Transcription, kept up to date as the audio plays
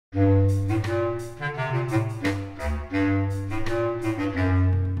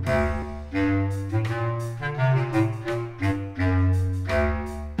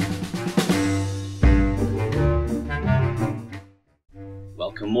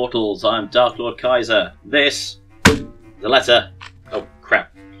mortals, I'm Darklord Kaiser. This is a letter. Oh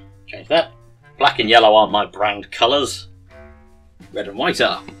crap, change that. Black and yellow aren't my brand colours. Red and white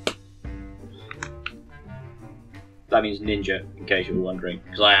are. That means ninja, in case you were wondering,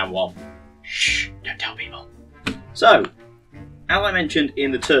 because I am one. Shh, don't tell people. So, as I mentioned in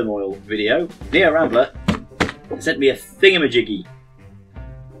the Turmoil video, Rambler sent me a thingamajiggy.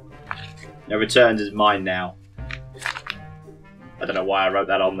 No returns is mine now. I don't know why I wrote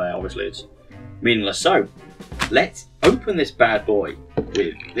that on there, obviously it's meaningless. So, let's open this bad boy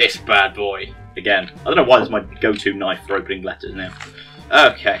with this bad boy again. I don't know why this is my go-to knife for opening letters now.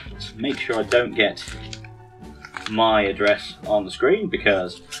 Okay, let's make sure I don't get my address on the screen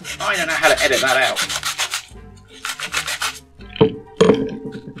because I don't know how to edit that out.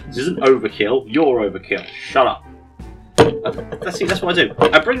 This isn't overkill, you're overkill. Shut up. That's what I do.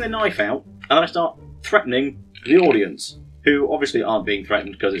 I bring the knife out and then I start threatening the audience, who obviously aren't being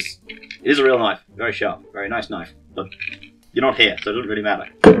threatened because it is a real knife. Very sharp, very nice knife. But you're not here, so it doesn't really matter.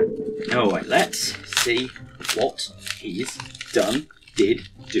 Oh wait, let's see what he's done. Did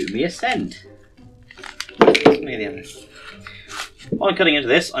do me a send. While I'm cutting into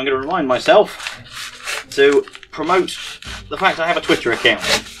this, I'm going to remind myself to promote the fact I have a Twitter account.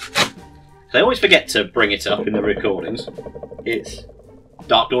 I always forget to bring it up in the recordings. It's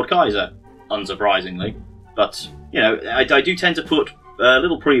Darklord Kaiser, unsurprisingly. But, you know, I do tend to put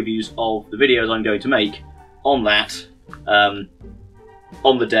little previews of the videos I'm going to make on that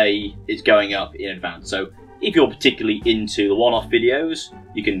on the day it's going up in advance. So if you're particularly into the one-off videos,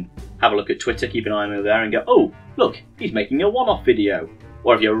 you can have a look at Twitter, keep an eye on it there and go, oh, look, he's making a one-off video.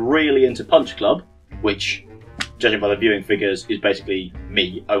 Or if you're really into Punch Club, which, judging by the viewing figures, is basically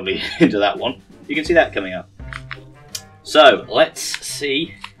me only into that one, you can see that coming up. So, let's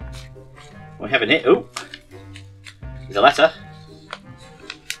see what we have in here. Oh, there's a letter.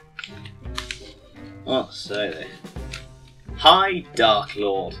 What's say there? Hi,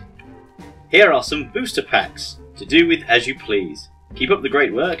 Darklord. Here are some booster packs to do with as you please. Keep up the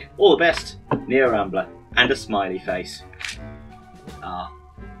great work. All the best, Rambler. And a smiley face. Ah.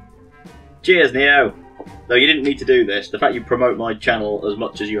 Cheers, Neo. Though you didn't need to do this, the fact you promote my channel as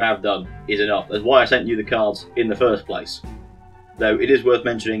much as you have done is enough. That's why I sent you the cards in the first place. Though it is worth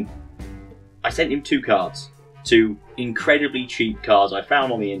mentioning, I sent him 2 cards. 2 incredibly cheap cards I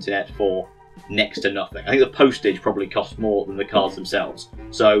found on the internet for next to nothing. I think the postage probably cost more than the cards themselves.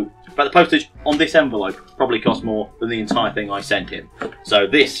 So, but the postage on this envelope probably cost more than the entire thing I sent him. So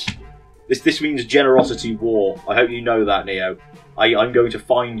this means generosity war. I hope you know that, Neo. I'm going to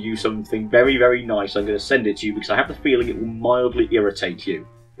find you something very, very nice. I'm going to send it to you because I have the feeling it will mildly irritate you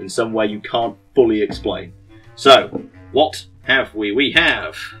in some way you can't fully explain. So, what have we? We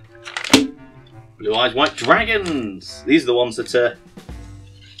have Blue Eyes White Dragons. These are the ones that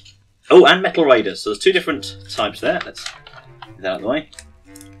oh, and Metal Raiders. So there's 2 different types there. Let's get that out of the way.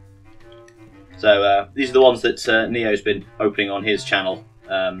 So these are the ones that Neo's been opening on his channel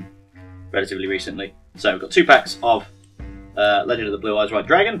relatively recently. So we've got 2 packs of Legend of the Blue Eyes White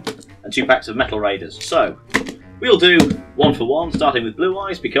Dragon and 2 packs of Metal Raiders. So we'll do 1 for 1, starting with Blue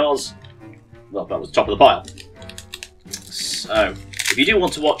Eyes because, well, that was the top of the pile. So if you do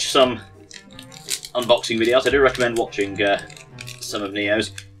want to watch some unboxing videos, I do recommend watching some of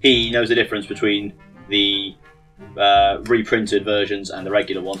Neo's. He knows the difference between the reprinted versions and the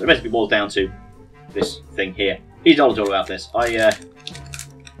regular ones. It basically boils down to this thing here. He's knowledgeable about this. I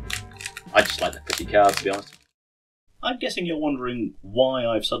just like the pretty cards, to be honest. I'm guessing you're wondering why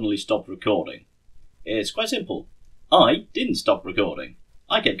I've suddenly stopped recording. It's quite simple. I didn't stop recording.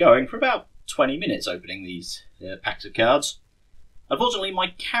 I kept going for about 20 minutes opening these packs of cards. Unfortunately,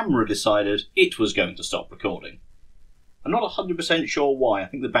 my camera decided it was going to stop recording. I'm not 100% sure why. I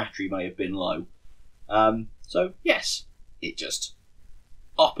think the battery may have been low. So, yes, it just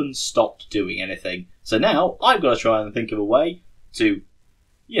up and stopped doing anything. So now I've got to try and think of a way to,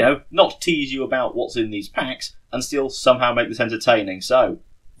 you know, not tease you about what's in these packs and still somehow make this entertaining. So,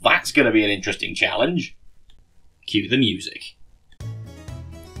 that's going to be an interesting challenge. Cue the music.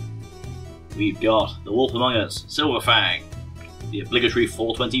 We've got The Wolf Among Us, Silverfang, the obligatory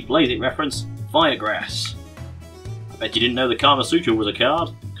 420 Blaze It reference, Firegrass. I bet you didn't know the Kama Sutra was a card,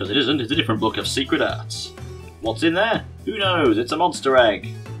 because it isn't, it's a different book of secret arts. What's in there? Who knows, it's a monster egg.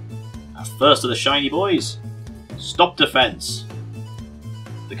 Our first of the shiny boys, Stop Defense.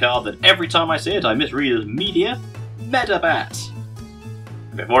 The card that every time I see it I misread as media, Medabat.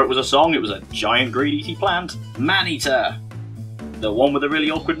 Before it was a song, it was a giant green-eating plant, Maneater. The one with a really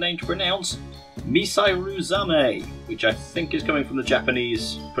awkward name to pronounce, Misairuzame, which I think is coming from the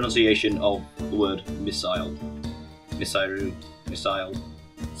Japanese pronunciation of the word missile. Missile.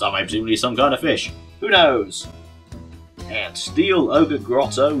 Some presumably some kind of fish. Who knows? And Steel Ogre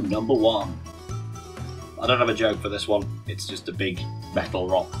Grotto number 1. I don't have a joke for this one. It's just a big metal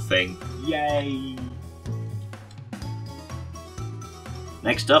rock thing. Yay!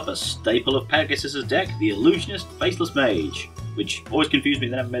 Next up, a staple of Pegasus' deck, the Illusionist Faceless Mage, which always confused me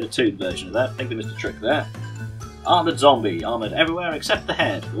that I never made a 2 version of that. I think they missed a trick there. Armoured Zombie, armoured everywhere except the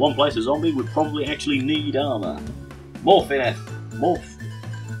head. The one place a zombie would probably actually need armour. Morin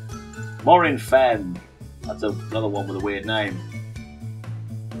Fen. That's another one with a weird name.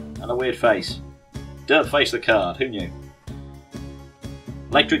 And a weird face. Dirt Face the card, who knew?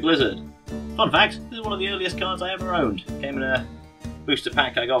 Electric Lizard. Fun fact, this is one of the earliest cards I ever owned. Came in a booster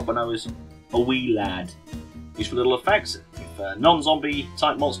pack I got when I was a wee lad. Useful little effects. If a non-zombie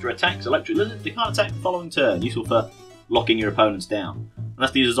type monster attacks Electric Lizard, they can't attack the following turn. Useful for locking your opponents down.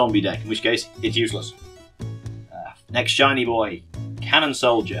 Unless they use a zombie deck, in which case it's useless. Next shiny boy. Cannon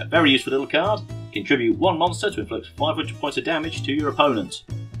Soldier. Very useful little card. Contribute 1 monster to inflict 500 points of damage to your opponent.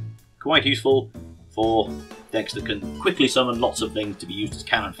 Quite useful for decks that can quickly summon lots of things to be used as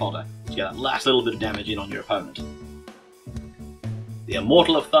cannon fodder to get that last little bit of damage in on your opponent. The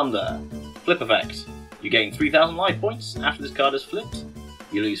Immortal of Thunder. Flip effect. You gain 3,000 life points after this card is flipped.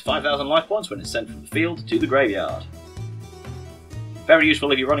 You lose 5,000 life points when it's sent from the field to the graveyard. Very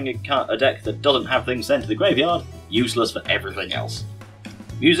useful if you're running a deck that doesn't have things sent to the graveyard. Useless for everything else.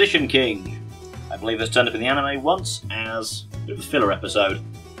 Musician King. I believe this turned up in the anime once as a bit of a filler episode.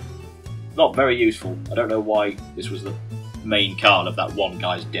 Not very useful. I don't know why this was the main card of that one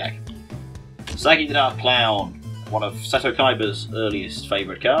guy's deck. Sagi the Dark Clown. One of Seto Kaiba's earliest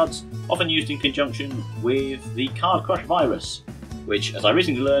favourite cards, often used in conjunction with the Card Crush virus, which, as I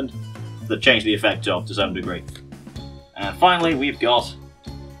recently learned, they've changed the effect of to some degree. And finally, we've got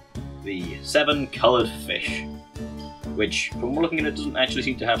the 7 coloured fish, which, from looking at it, doesn't actually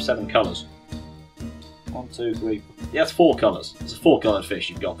seem to have 7 colours. 1, 2, 3. Yeah, it's 4 colours. It's a 4 coloured fish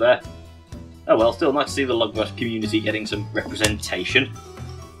you've got there. Oh well, still nice to see the Lugbutt community getting some representation.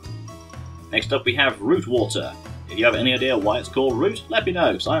 Next up, we have Root Water. If you have any idea why it's called Root, let me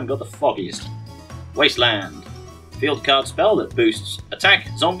know, because I haven't got the foggiest. Wasteland. Field card spell that boosts attack,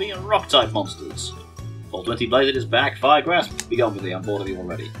 zombie, and rock type monsters. Full 20 Blizzard is back, Fire Grasp, be gone with thee, I'm bored of you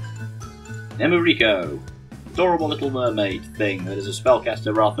already. Nemuriko. Adorable little mermaid thing that is a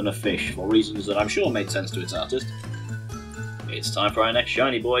spellcaster rather than a fish, for reasons that I'm sure made sense to its artist. It's time for our next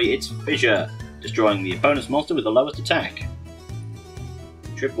shiny boy, it's Fissure, destroying the opponent's monster with the lowest attack.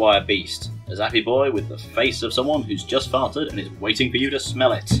 Tripwire Beast. A zappy boy with the face of someone who's just farted and is waiting for you to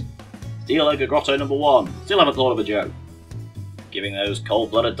smell it. Steel Ogre Grotto number 1. Still haven't thought of a joke. Giving those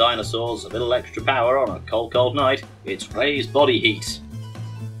cold-blooded dinosaurs a little extra power on a cold night, it's Raised Body Heat.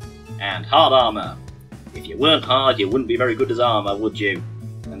 And Hard Armour. If you weren't hard, you wouldn't be very good as armour, would you?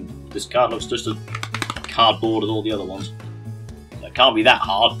 And this card looks just as cardboard as all the other ones. So it can't be that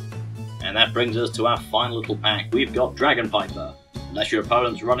hard. And that brings us to our final little pack. We've got Dragon Piper. Unless your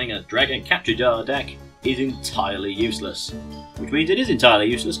opponent's running a Dragon Capture Jar deck, is entirely useless. Which means it is entirely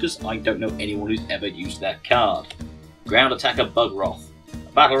useless because I don't know anyone who's ever used that card. Ground Attacker Bugroth.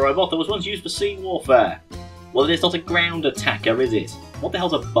 A battle robot that was once used for sea warfare. Well, it is not a ground attacker, is it? What the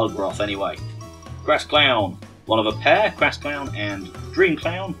hell's a Bugroth anyway? Grass Clown. One of a pair, Grass Clown and Dream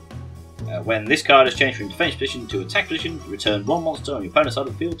Clown. When this card is changed from defense position to attack position, return 1 monster on your opponent's side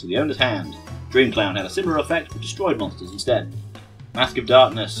of the field to the owner's hand. Dream Clown had a similar effect but destroyed monsters instead. Mask of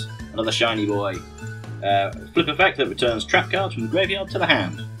Darkness, another shiny boy. Flip effect that returns trap cards from the graveyard to the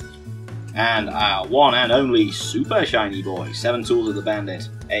hand. And our one and only super shiny boy, 7 Tools of the Bandit.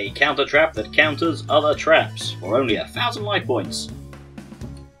 A counter trap that counters other traps for only 1,000 life points.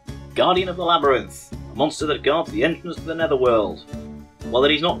 Guardian of the Labyrinth, a monster that guards the entrance to the Netherworld. Well,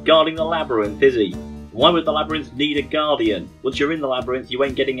 then he's not guarding the labyrinth, is he? Why would the labyrinth need a guardian? Once you're in the labyrinth, you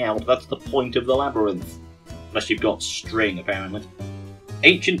ain't getting out. That's the point of the labyrinth. Unless you've got string, apparently.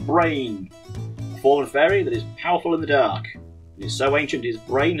 Ancient Brain. A fallen fairy that is powerful in the dark. It is so ancient his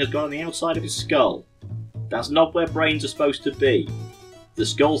brain has gone on the outside of his skull. That's not where brains are supposed to be. The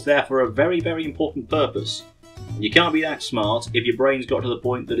skull's there for a very, very important purpose. And you can't be that smart if your brain's got to the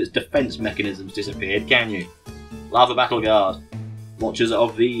point that its defense mechanisms disappeared, can you? Lava Battle Guard. Watchers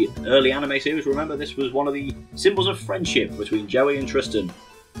of the early anime series remember this was one of the symbols of friendship between Joey and Tristan.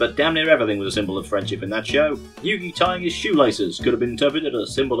 But damn near everything was a symbol of friendship in that show. Yugi tying his shoelaces could have been interpreted as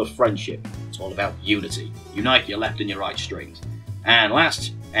a symbol of friendship. It's all about unity. Unite your left and your right strings. And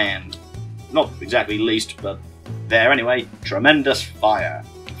last, and not exactly least, but there anyway, Tremendous Fire.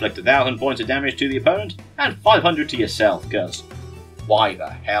 Inflict 1,000 points of damage to the opponent, and 500 to yourself, cause why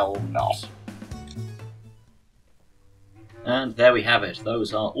the hell not? And there we have it.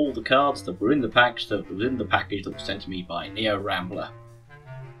 Those are all the cards that were in the package that was sent to me by Neo Rambler.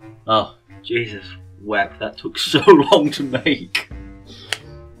 Oh, Jesus wept. That took so long to make.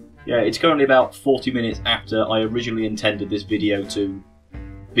 Yeah, it's currently about 40 minutes after I originally intended this video to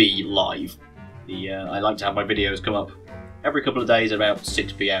be live. I like to have my videos come up every couple of days at about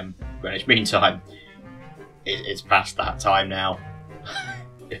 6 PM Greenwich Mean Time. It's past that time now.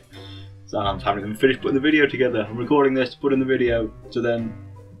 So I haven't even finished putting the video together. I'm recording this, put in the video, to then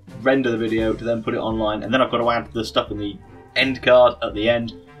render the video, to then put it online, and then I've got to add the stuff in the end card at the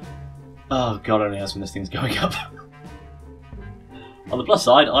end. Oh god, only knows when this thing's going up. On the plus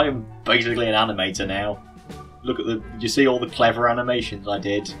side, I am basically an animator now. Look at did you see all the clever animations I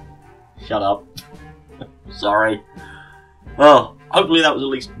did? Shut up. Sorry. Well, hopefully that was at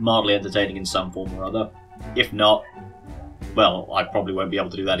least mildly entertaining in some form or other. If not, well, I probably won't be able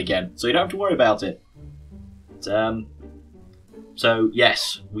to do that again, so you don't have to worry about it. But, so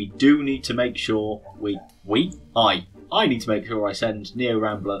yes, we do need to make sure I need to make sure I send Neo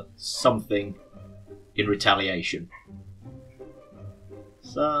Rambler something in retaliation.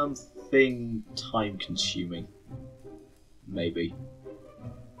 Something time-consuming. Maybe.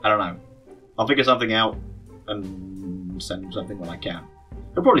 I don't know. I'll figure something out and send him something when I can.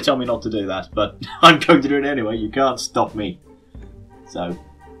 He'll probably tell me not to do that, but I'm going to do it anyway. You can't stop me. So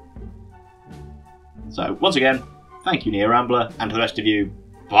once again, thank you, Neo Rambler, and to the rest of you,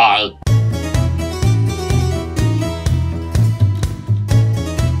 bye!